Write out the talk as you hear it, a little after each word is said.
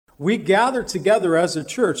We gather together as a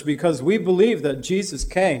church because we believe that Jesus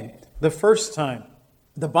came the first time.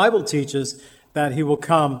 The Bible teaches that he will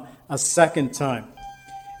come a second time.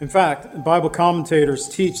 In fact, Bible commentators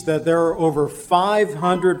teach that there are over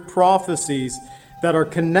 500 prophecies that are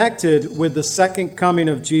connected with the second coming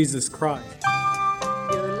of Jesus Christ.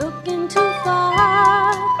 You're looking too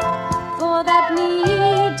far for that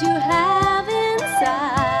need you have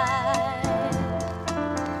inside.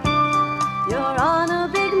 You're on a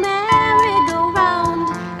big merry-go-round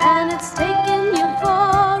and it's taking you for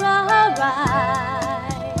a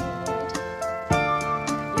ride.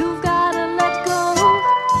 You've got to let go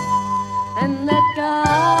and let God.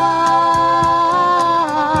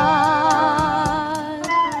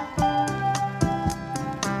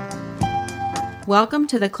 Welcome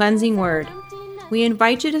to the Cleansing Word. We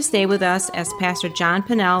invite you to stay with us as Pastor John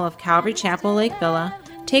Pennell of Calvary Chapel, Lake Villa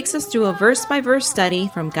takes us through a verse-by-verse study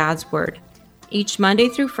from God's Word. Each Monday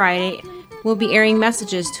through Friday, we'll be airing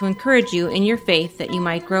messages to encourage you in your faith that you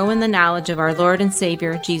might grow in the knowledge of our Lord and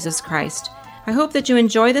Savior, Jesus Christ. I hope that you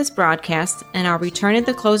enjoy this broadcast, and I'll return at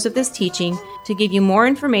the close of this teaching to give you more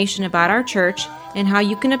information about our church and how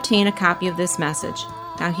you can obtain a copy of this message.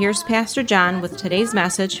 Now here's Pastor John with today's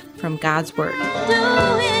message from God's Word. Do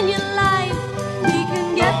in your life, we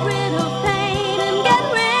can get rid of pain and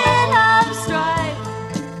get rid of strife.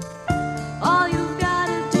 All you've got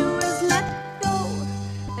to do is let go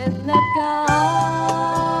and let God.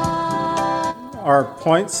 Our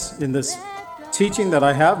points in this teaching that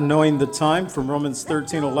I have, knowing the time from Romans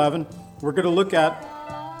 13:11, we're going to look at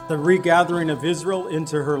the regathering of Israel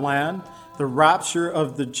into her land, the rapture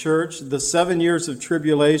of the church, the 7 years of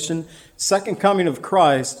tribulation, second coming of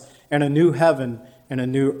Christ, and a new heaven and a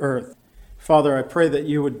new earth. Father, I pray that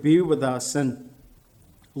you would be with us. And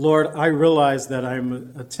Lord, I realize that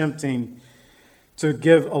I'm attempting to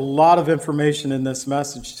give a lot of information in this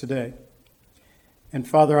message today. And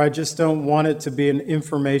Father, I just don't want it to be an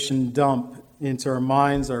information dump into our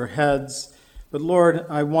minds, our heads. But Lord,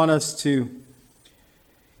 I want us to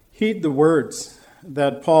heed the words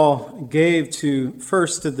that Paul gave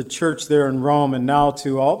first to the church there in Rome and now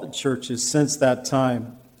to all the churches since that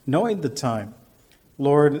time, knowing the time.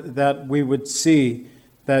 Lord, that we would see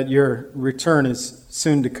that your return is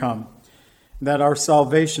soon to come, that our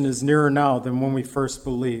salvation is nearer now than when we first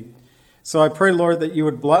believed. So I pray, Lord, that you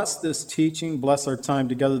would bless this teaching, bless our time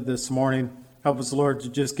together this morning. Help us, Lord, to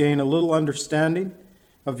just gain a little understanding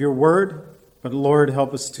of your word, but Lord,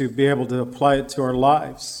 help us to be able to apply it to our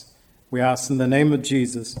lives. We ask in the name of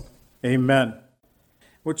Jesus, amen.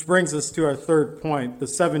 Which brings us to our third point, the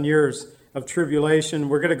 7 years of tribulation.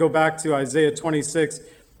 We're going to go back to Isaiah 26,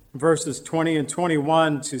 verses 20 and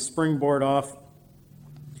 21 to springboard off,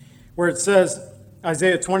 where it says,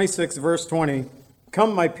 Isaiah 26, verse 20,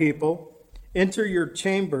 "Come, my people, enter your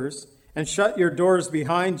chambers and shut your doors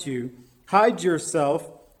behind you. Hide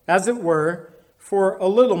yourself, as it were, for a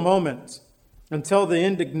little moment, until the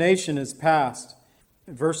indignation is past."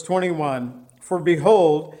 Verse 21, "For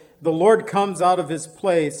behold, the Lord comes out of his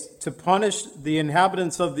place to punish the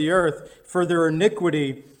inhabitants of the earth for their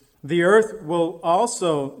iniquity. The earth will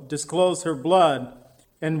also disclose her blood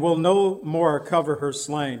and will no more cover her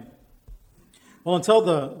slain." Well, until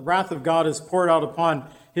the wrath of God is poured out upon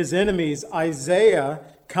his enemies, Isaiah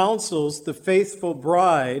counsels the faithful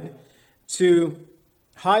bride to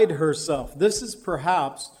hide herself. This is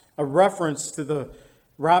perhaps a reference to the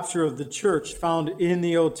rapture of the church found in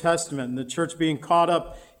the Old Testament, the church being caught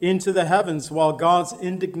up into the heavens while God's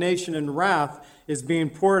indignation and wrath is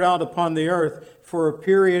being poured out upon the earth for a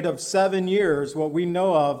period of 7 years, what we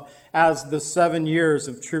know of as the 7 years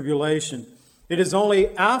of tribulation. It is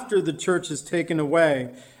only after the church is taken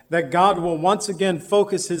away that God will once again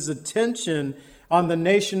focus his attention on the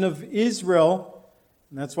nation of Israel.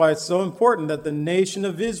 And that's why it's so important that the nation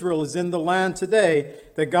of Israel is in the land today,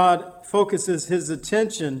 that God focuses his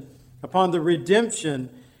attention upon the redemption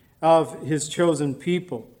of his chosen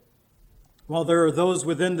people. While there are those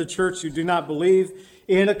within the church who do not believe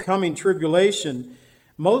in a coming tribulation,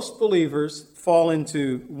 most believers fall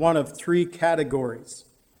into one of three categories.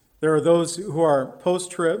 There are those who are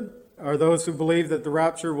post-trib, are those who believe that the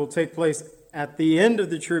rapture will take place at the end of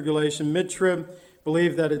the tribulation. Mid-trib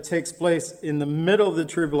believe that it takes place in the middle of the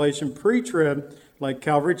tribulation. Pre-trib, like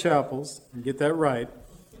Calvary Chapels, get that right,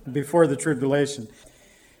 before the tribulation.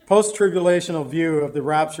 Post-tribulational view of the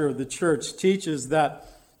rapture of the church teaches that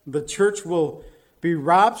the church will be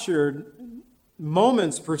raptured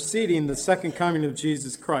moments preceding the second coming of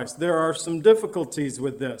Jesus Christ. There are some difficulties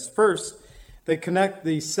with this. First, they connect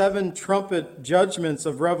the 7 trumpet judgments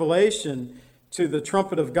of Revelation to the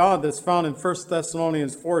trumpet of God that's found in 1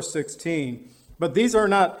 Thessalonians 4:16. But these are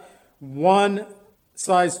not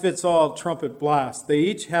one-size-fits-all trumpet blast. They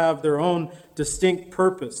each have their own distinct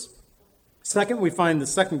purpose. Second, we find the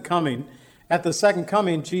second coming. At the second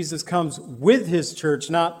coming, Jesus comes with his church,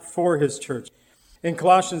 not for his church. In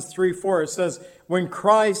Colossians 3:4, it says, "When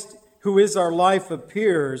Christ, who is our life,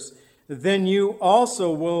 appears, then you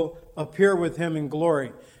also will appear with him in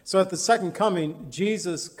glory." So at the second coming,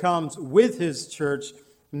 Jesus comes with his church,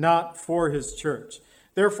 not for his church.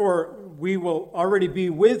 Therefore, we will already be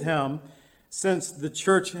with him since the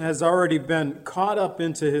church has already been caught up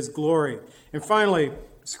into his glory. And finally,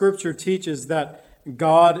 Scripture teaches that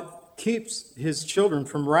God keeps his children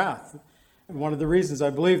from wrath. And one of the reasons I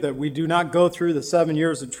believe that we do not go through the 7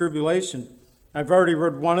 years of tribulation. I've already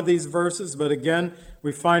read one of these verses, but again,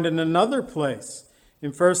 we find in another place.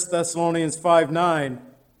 In 1 Thessalonians 5:9,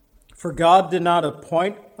 "For God did not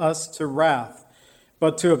appoint us to wrath,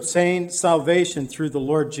 but to obtain salvation through the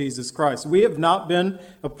Lord Jesus Christ." We have not been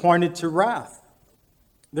appointed to wrath.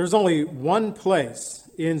 There's only one place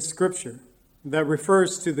in Scripture that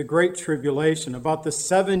refers to the Great Tribulation. About the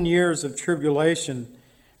 7 years of tribulation,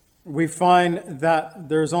 we find that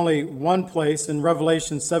there's only one place. In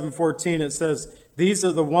Revelation 7:14, it says, "These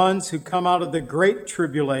are the ones who come out of the Great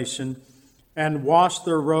Tribulation and washed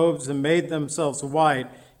their robes and made themselves white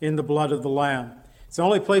in the blood of the Lamb." It's the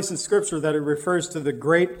only place in Scripture that it refers to the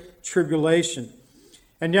Great Tribulation.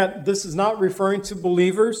 And yet, this is not referring to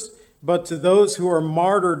believers, but to those who are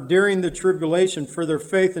martyred during the tribulation for their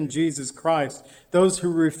faith in Jesus Christ, those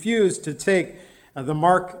who refuse to take the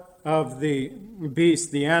mark of the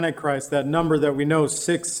beast, the Antichrist, that number that we know,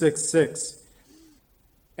 666.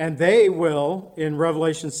 And they will, in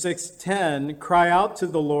Revelation 6:10, cry out to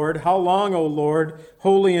the Lord, "How long, O Lord,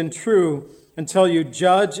 holy and true, until you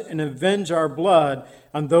judge and avenge our blood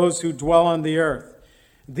on those who dwell on the earth?"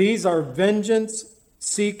 These are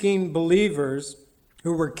vengeance-seeking believers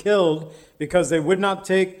who were killed because they would not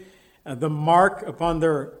take the mark upon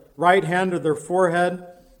their right hand or their forehead,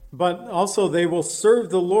 but also they will serve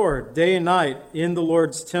the Lord day and night in the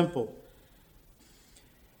Lord's temple.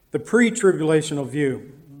 The pre-tribulational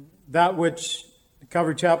view, that which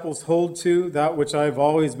Calvary Chapels hold to, that which I've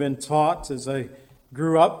always been taught as I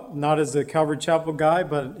grew up, not as a Calvary Chapel guy,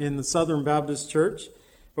 but in the Southern Baptist Church.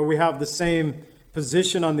 But we have the same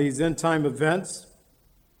position on these end-time events.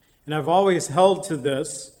 And I've always held to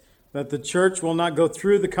this, that the church will not go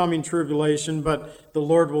through the coming tribulation, but the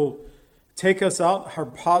Lord will take us out,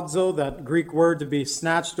 harpazo, that Greek word to be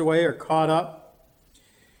snatched away or caught up.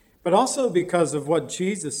 But also because of what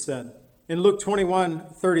Jesus said. In Luke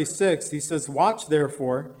 21:36, he says, "Watch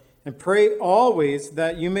therefore, and pray always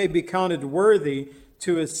that you may be counted worthy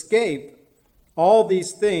to escape all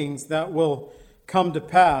these things that will come to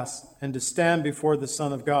pass and to stand before the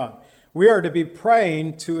Son of God." We are to be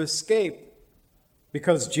praying to escape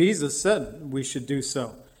because Jesus said we should do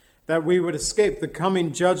so, that we would escape the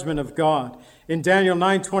coming judgment of God. In Daniel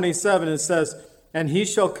 9:27, it says, "And he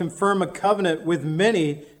shall confirm a covenant with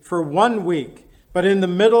many for 1 week, but in the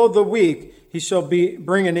middle of the week he shall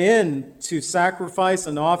bring an end to sacrifice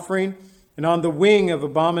and offering, and on the wing of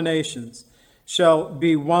abominations shall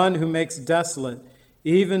be one who makes desolate,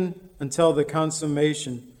 even until the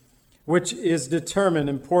consummation, which is determined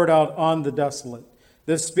and poured out on the desolate."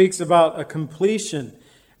 This speaks about a completion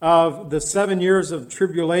of the 7 years of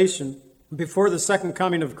tribulation before the second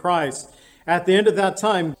coming of Christ. At the end of that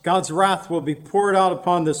time, God's wrath will be poured out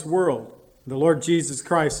upon this world. The Lord Jesus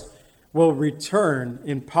Christ will return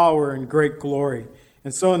in power and great glory.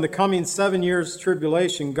 And so in the coming 7 years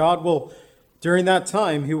tribulation, God will, during that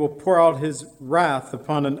time, he will pour out his wrath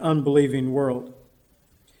upon an unbelieving world.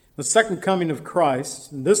 The second coming of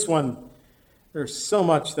Christ, and this one, there's so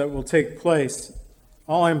much that will take place.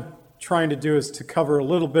 All I'm trying to do is to cover a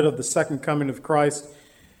little bit of the second coming of Christ.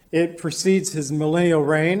 It precedes his millennial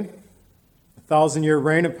reign, 1,000-year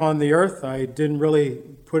reign upon the earth. I didn't really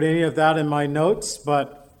put any of that in my notes,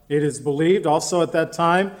 but it is believed also at that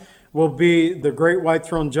time will be the great white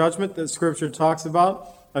throne judgment that Scripture talks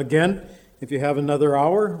about. Again, if you have another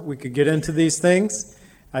hour, we could get into these things.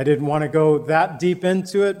 I didn't want to go that deep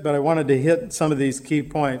into it, but I wanted to hit some of these key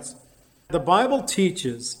points. The Bible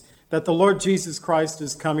teaches that the Lord Jesus Christ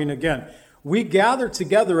is coming again. We gather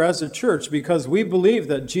together as a church because we believe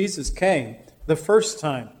that Jesus came the first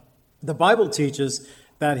time. The Bible teaches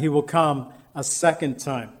that he will come a second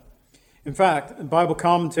time. In fact, Bible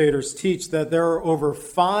commentators teach that there are over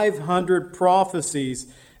 500 prophecies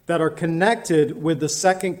that are connected with the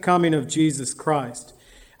second coming of Jesus Christ.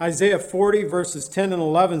 Isaiah 40 verses 10 and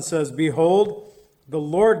 11 says, "Behold, the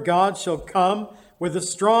Lord God shall come with a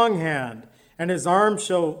strong hand, and his arm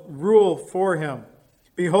shall rule for him.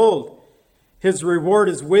 Behold, His reward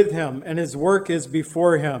is with him, and his work is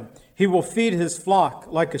before him. He will feed his flock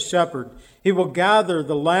like a shepherd. He will gather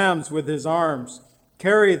the lambs with his arms,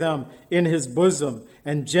 carry them in his bosom,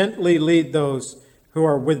 and gently lead those who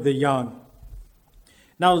are with the young.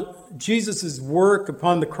 Now, Jesus' work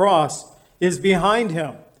upon the cross is behind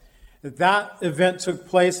him. That event took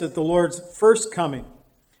place at the Lord's first coming.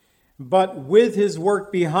 But with his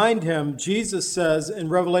work behind him, Jesus says in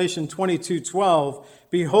Revelation 22:12,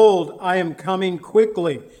 "Behold, I am coming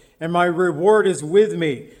quickly, and my reward is with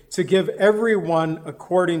me to give everyone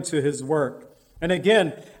according to his work." And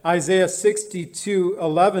again, Isaiah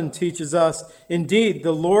 62:11 teaches us, "Indeed,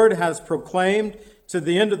 the Lord has proclaimed to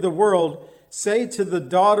the end of the world, say to the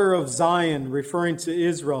daughter of Zion," referring to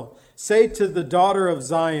Israel, "say to the daughter of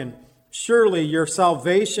Zion, surely your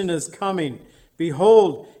salvation is coming.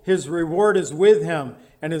 Behold, his reward is with him,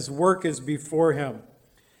 and his work is before him."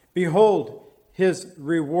 Behold, his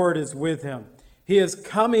reward is with him. He is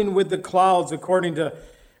coming with the clouds, according to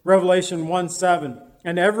Revelation 1:7,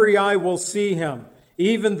 "and every eye will see him,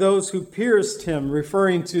 even those who pierced him,"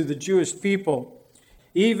 referring to the Jewish people,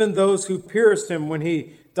 "even those who pierced him when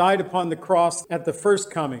he died upon the cross at the first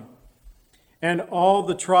coming. And all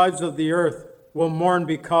the tribes of the earth will mourn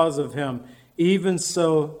because of him. Even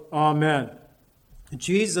so, amen."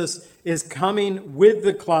 Jesus is coming with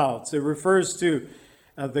the clouds. It refers to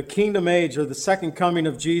the kingdom age, or the second coming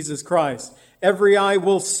of Jesus Christ. Every eye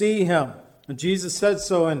will see him. And Jesus said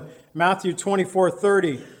so in Matthew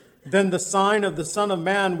 24:30. "Then the sign of the Son of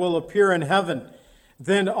Man will appear in heaven.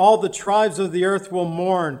 Then all the tribes of the earth will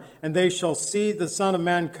mourn, and they shall see the Son of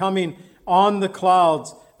Man coming on the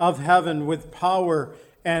clouds of heaven with power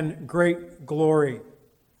and great glory."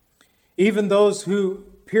 Even those who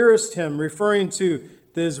pierced him, referring to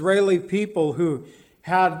the Israeli people who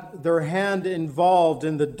had their hand involved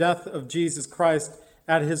in the death of Jesus Christ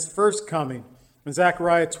at his first coming. And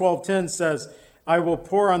Zechariah 12:10 says, "I will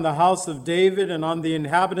pour on the house of David and on the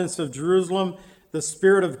inhabitants of Jerusalem the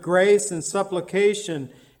spirit of grace and supplication,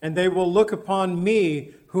 and they will look upon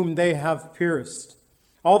me whom they have pierced.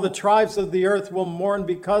 All the tribes of the earth will mourn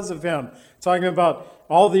because of him." Talking about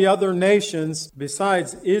all the other nations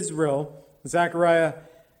besides Israel. Zechariah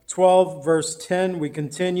 12, verse 10, we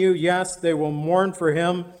continue, "Yes, they will mourn for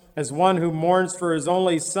him as one who mourns for his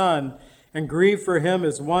only son, and grieve for him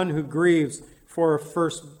as one who grieves for a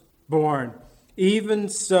firstborn. Even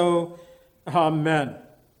so, amen."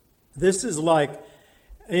 This is like,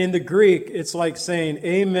 in the Greek, it's like saying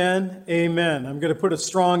amen, amen. I'm going to put a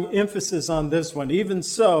strong emphasis on this one. Even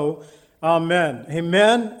so, amen.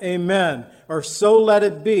 Amen, amen. Or so let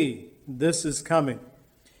it be. This is coming.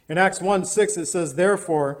 In Acts 1:6 it says,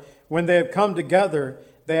 "Therefore, when they have come together,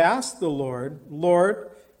 they asked the Lord, 'Lord,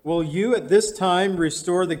 will you at this time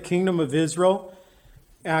restore the kingdom of Israel?'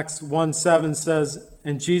 Acts 1:7 says,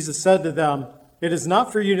 "And Jesus said to them, 'It is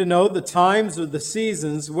not for you to know the times or the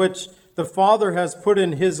seasons which the Father has put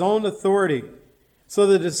in his own authority.'" So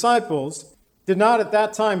the disciples did not at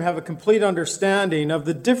that time have a complete understanding of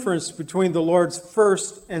the difference between the Lord's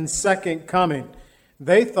first and second coming.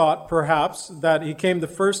 They thought perhaps that he came the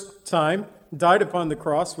first time, died upon the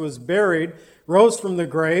cross, was buried, rose from the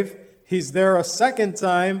grave. He's there a second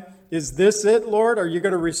time. Is this it, Lord? Are you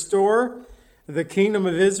going to restore the kingdom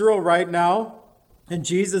of Israel right now? And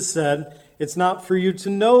Jesus said, "It's not for you to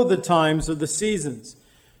know the times or the seasons."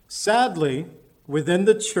 Sadly, within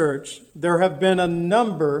the church, there have been a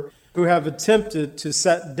number who have attempted to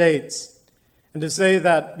set dates and to say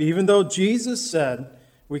that even though Jesus said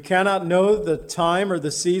we cannot know the time or the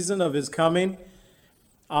season of his coming,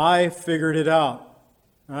 I figured it out.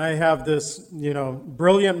 I have this,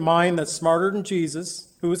 brilliant mind that's smarter than Jesus,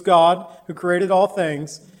 who is God, who created all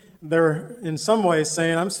things. They're in some ways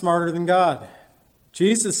saying I'm smarter than God.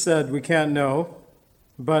 Jesus said we can't know,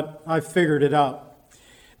 but I figured it out.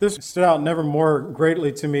 This stood out never more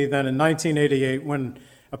greatly to me than in 1988 when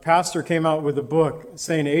a pastor came out with a book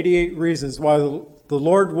saying 88 reasons why the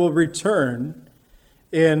Lord will return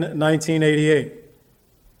in 1988.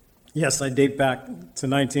 Yes, I date back to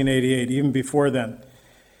 1988, even before then.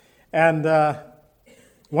 And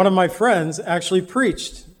one of my friends actually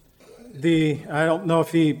preached I don't know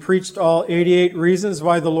if he preached all 88 reasons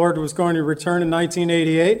why the Lord was going to return in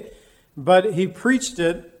 1988, but he preached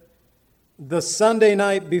it the Sunday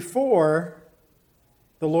night before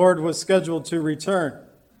the Lord was scheduled to return.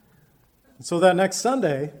 So that next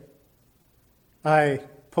Sunday, I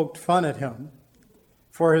poked fun at him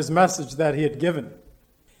for his message that he had given.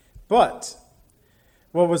 But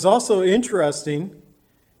what was also interesting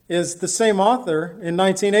is the same author in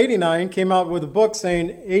 1989 came out with a book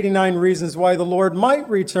saying 89 reasons why the Lord might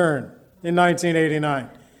return in 1989.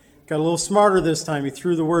 got a little smarter this time. He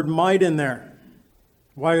threw the word might in there.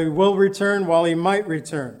 While he will return, while he might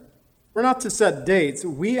return. We're not to set dates.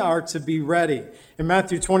 We are to be ready. In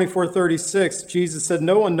Matthew 24:36, Jesus said,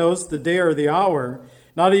 "No one knows the day or the hour,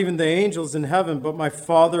 not even the angels in heaven, but my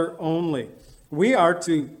Father only." We are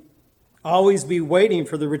to always be waiting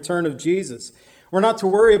for the return of Jesus. We're not to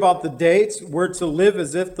worry about the dates. We're to live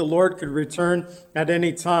as if the Lord could return at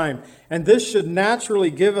any time. And this should naturally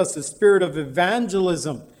give us a spirit of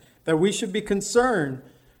evangelism, that we should be concerned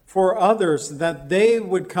for others, that they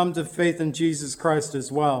would come to faith in Jesus Christ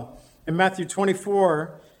as well. In Matthew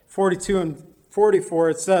 24:42 and 44,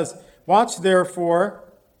 it says, "Watch therefore,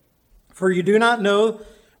 for you do not know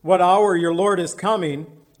what hour your Lord is coming,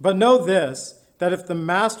 but know this, that if the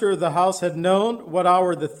master of the house had known what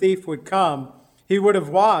hour the thief would come, he would have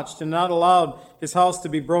watched and not allowed his house to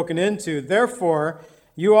be broken into. Therefore,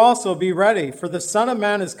 you also be ready, for the Son of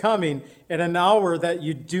Man is coming at an hour that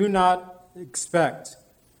you do not expect."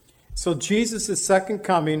 So Jesus' second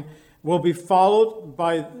coming will be followed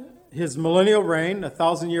by his millennial reign, a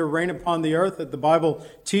 1,000-year reign upon the earth that the Bible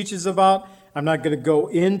teaches about. I'm not going to go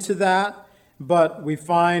into that, but we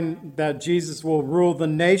find that Jesus will rule the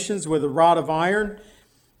nations with a rod of iron.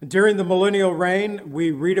 During the millennial reign,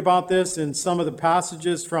 we read about this in some of the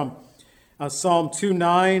passages from Psalm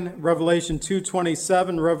 2:9, Revelation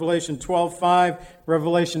 2:27, Revelation 12:5,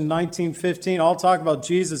 Revelation 19:15, all talk about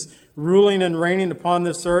Jesus ruling and reigning upon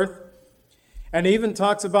this earth. And even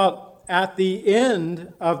talks about at the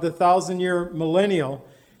end of the 1,000-year millennial,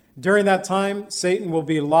 during that time, Satan will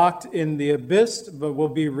be locked in the abyss, but will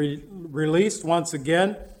be released once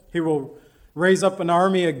again. He will raise up an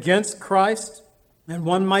army against Christ. And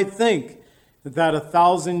one might think that a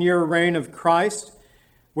 1,000-year reign of Christ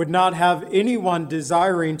would not have anyone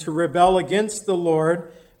desiring to rebel against the Lord,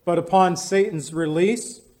 but upon Satan's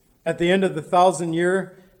release at the end of the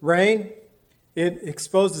 1,000-year reign, it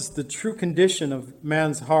exposes the true condition of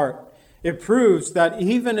man's heart. It proves that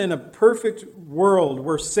even in a perfect world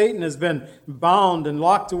where Satan has been bound and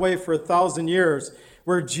locked away for 1,000 years,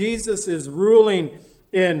 where Jesus is ruling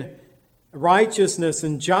in righteousness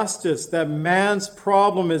and justice, that man's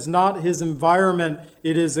problem is not his environment,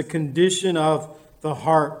 it is a condition of the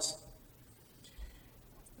heart.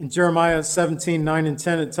 In Jeremiah 17:9 and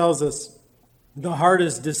 10, it tells us, "The heart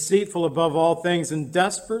is deceitful above all things and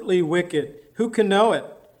desperately wicked. Who can know it?"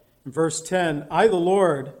 In verse 10, "I, the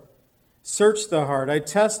Lord, search the heart. I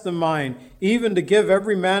test the mind, even to give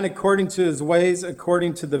every man according to his ways,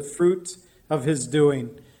 according to the fruit of his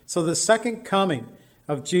doing." So the second coming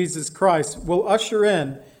of Jesus Christ will usher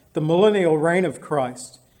in the millennial reign of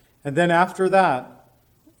Christ. And then after that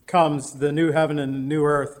comes the new heaven and the new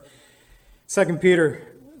earth. 2 Peter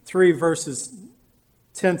 3 verses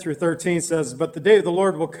 10 through 13 says, "But the day of the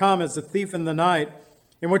Lord will come as a thief in the night,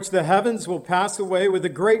 in which the heavens will pass away with a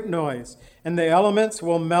great noise, and the elements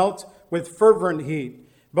will melt with fervent heat.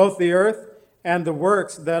 Both the earth and the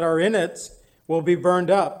works that are in it will be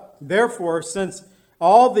burned up. Therefore, since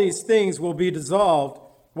all these things will be dissolved,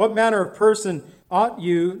 what manner of person ought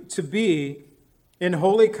you to be in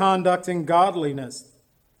holy conduct and godliness,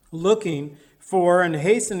 looking for and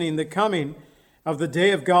hastening the coming of the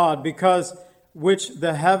day of God, because which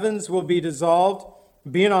the heavens will be dissolved,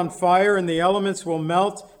 being on fire, and the elements will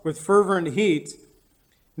melt with fervent heat.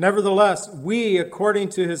 Nevertheless, we, according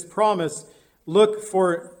to his promise, look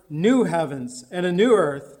for new heavens and a new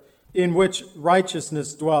earth in which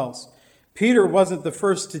righteousness dwells." Peter wasn't the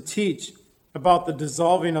first to teach about the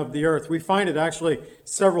dissolving of the earth. We find it actually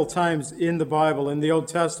several times in the Bible, in the Old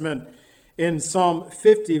Testament. In Psalm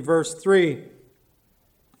 50, verse 3,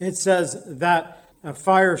 it says that a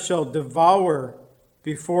fire shall devour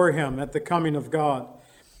before him at the coming of God.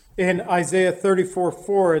 In Isaiah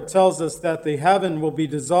 34:4, it tells us that the heaven will be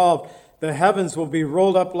dissolved, the heavens will be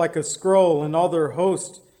rolled up like a scroll, and all their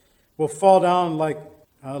host will fall down like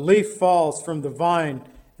a leaf falls from the vine,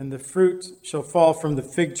 and the fruit shall fall from the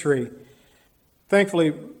fig tree.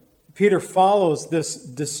 Thankfully, Peter follows this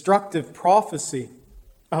destructive prophecy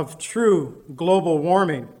of true global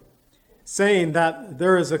warming, saying that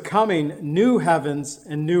there is a coming new heavens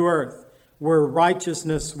and new earth where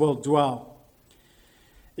righteousness will dwell.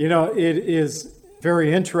 You know, it is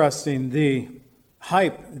very interesting, the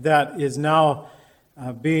hype that is now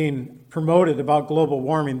being promoted about global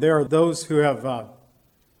warming. There are those who have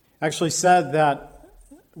actually said that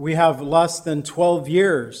we have less than 12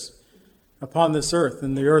 years upon this earth,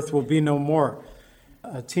 and the earth will be no more.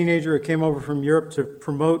 A teenager who came over from Europe to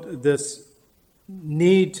promote this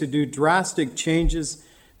need to do drastic changes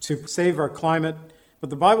to save our climate. But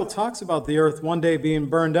the Bible talks about the earth one day being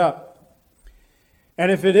burned up. And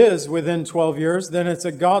if it is within 12 years, then it's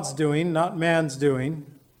a God's doing, not man's doing.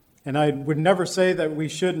 And I would never say that we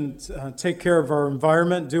shouldn't take care of our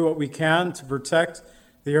environment, do what we can to protect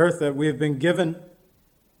the earth that we have been given.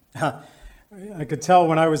 I could tell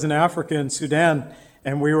when I was in Africa and Sudan,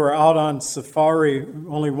 and we were out on safari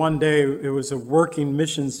only one day. It was a working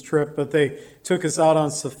missions trip, but they took us out on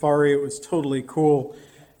safari. It was totally cool.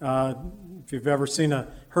 If you've ever seen a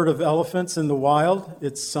herd of elephants in the wild,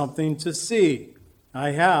 it's something to see.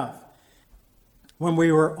 I have. When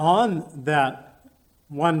we were on that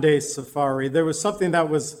one-day safari, there was something that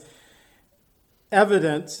was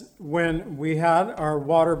evident when we had our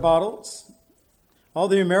water bottles. All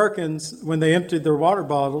the Americans, when they emptied their water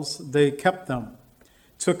bottles, they kept them,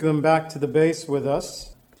 took them back to the base with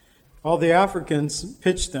us. All the Africans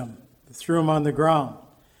pitched them, threw them on the ground.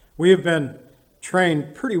 We have been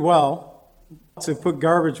trained pretty well to put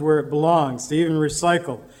garbage where it belongs, to even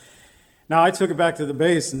recycle. Now, I took it back to the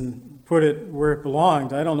base and put it where it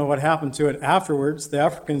belonged. I don't know what happened to it afterwards. The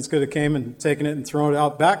Africans could have came and taken it and thrown it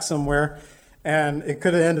out back somewhere, and it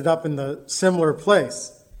could have ended up in the similar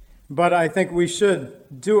place. But I think we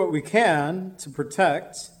should do what we can to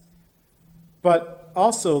protect. But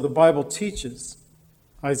also the Bible teaches,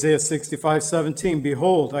 Isaiah 65:17,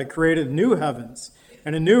 "Behold, I created new heavens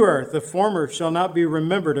and a new earth. The former shall not be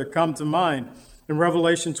remembered or come to mind." In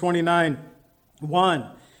Revelation 29:1,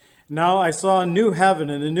 "Now I saw a new heaven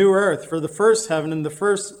and a new earth, for the first heaven and the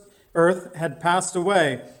first earth had passed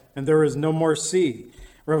away, and there is no more sea."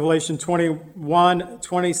 Revelation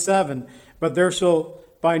 21:27, "But there shall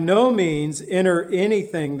by no means enter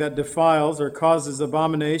anything that defiles or causes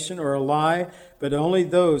abomination or a lie, but only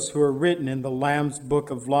those who are written in the Lamb's book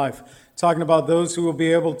of life." Talking about those who will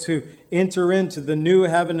be able to enter into the new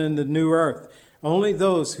heaven and the new earth. Only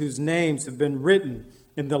those whose names have been written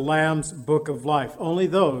in the Lamb's book of life. Only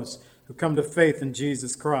those who come to faith in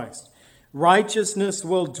Jesus Christ. Righteousness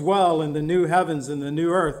will dwell in the new heavens and the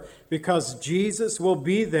new earth because Jesus will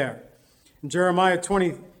be there. In Jeremiah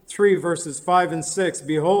 23 verses 5 and 6,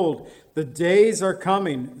 "Behold, the days are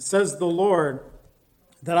coming, says the Lord,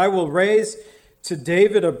 that I will raise to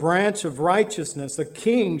David a branch of righteousness. A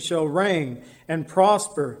king shall reign and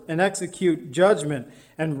prosper and execute judgment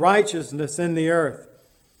and righteousness in the earth.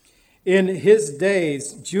 In his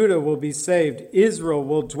days, Judah will be saved. Israel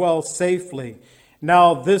will dwell safely.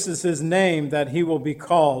 Now this is his name that he will be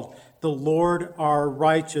called, the Lord our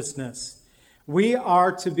righteousness." We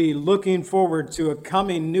are to be looking forward to a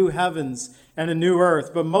coming new heavens and a new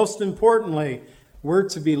earth. But most importantly, we're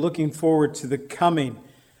to be looking forward to the coming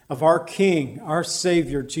of our King, our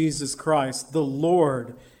Savior, Jesus Christ, the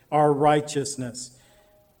Lord, our righteousness,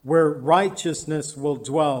 where righteousness will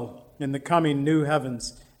dwell in the coming new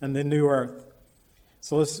heavens and the new earth.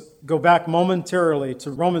 So let's go back momentarily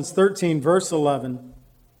to Romans 13, verse 11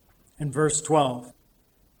 and verse 12.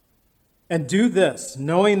 "And do this,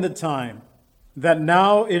 knowing the time, that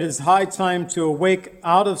now it is high time to awake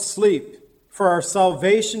out of sleep, for our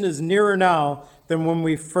salvation is nearer now than when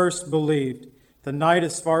we first believed. The night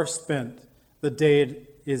is far spent, the day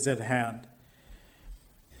is at hand."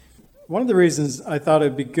 One of the reasons I thought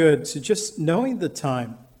it'd be good to just knowing the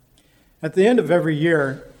time. At the end of every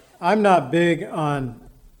year, I'm not big on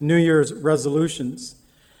New Year's resolutions,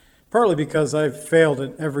 partly because I've failed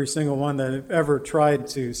at every single one that I've ever tried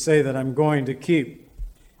to say that I'm going to keep.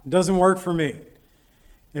 It doesn't work for me.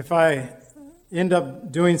 If I end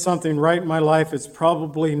up doing something right in my life, it's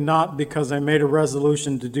probably not because I made a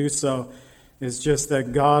resolution to do so. It's just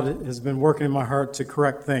that God has been working in my heart to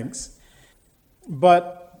correct things.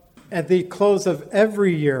 But at the close of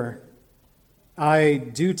every year, I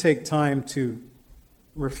do take time to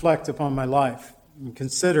reflect upon my life and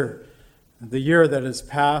consider the year that has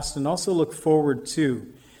passed and also look forward to.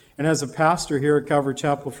 And as a pastor here at Calvary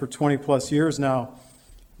Chapel for 20 plus years now,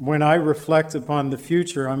 when I reflect upon the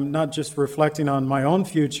future, I'm not just reflecting on my own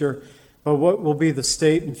future, but what will be the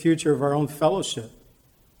state and future of our own fellowship.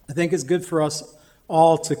 I think it's good for us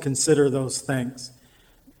all to consider those things.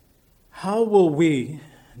 How will we,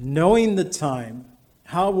 knowing the time,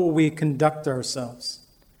 how will we conduct ourselves?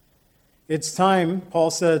 It's time, Paul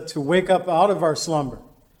said, to wake up out of our slumber.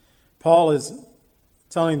 Paul is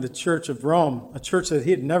telling the church of Rome, a church that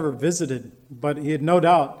he had never visited, but he had no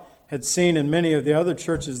doubt had seen in many of the other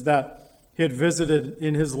churches that he had visited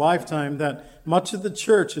in his lifetime, that much of the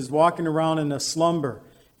church is walking around in a slumber,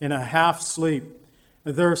 in a half sleep.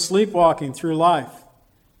 They're sleepwalking through life,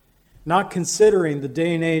 not considering the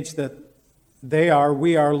day and age that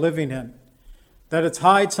we are living in. That it's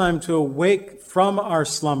high time to awake from our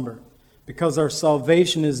slumber, because our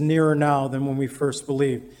salvation is nearer now than when we first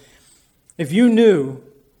believed. If you knew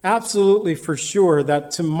absolutely for sure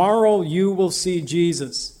that tomorrow you will see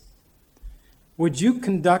Jesus, would you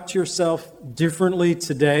conduct yourself differently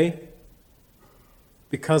today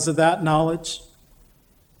because of that knowledge?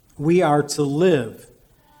 We are to live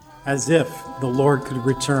as if the Lord could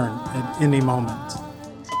return at any moment.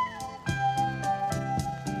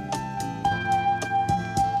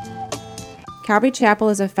 Calvary Chapel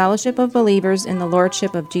is a fellowship of believers in the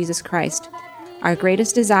Lordship of Jesus Christ. Our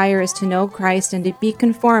greatest desire is to know Christ and to be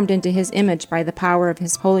conformed into His image by the power of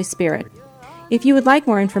His Holy Spirit. If you would like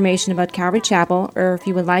more information about Calvary Chapel, or if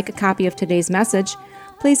you would like a copy of today's message,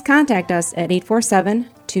 please contact us at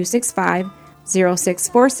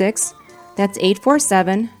 847-265-0646. That's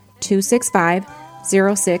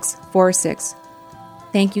 847-265-0646.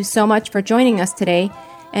 Thank you so much for joining us today,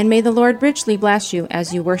 and may the Lord richly bless you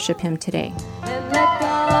as you worship Him today.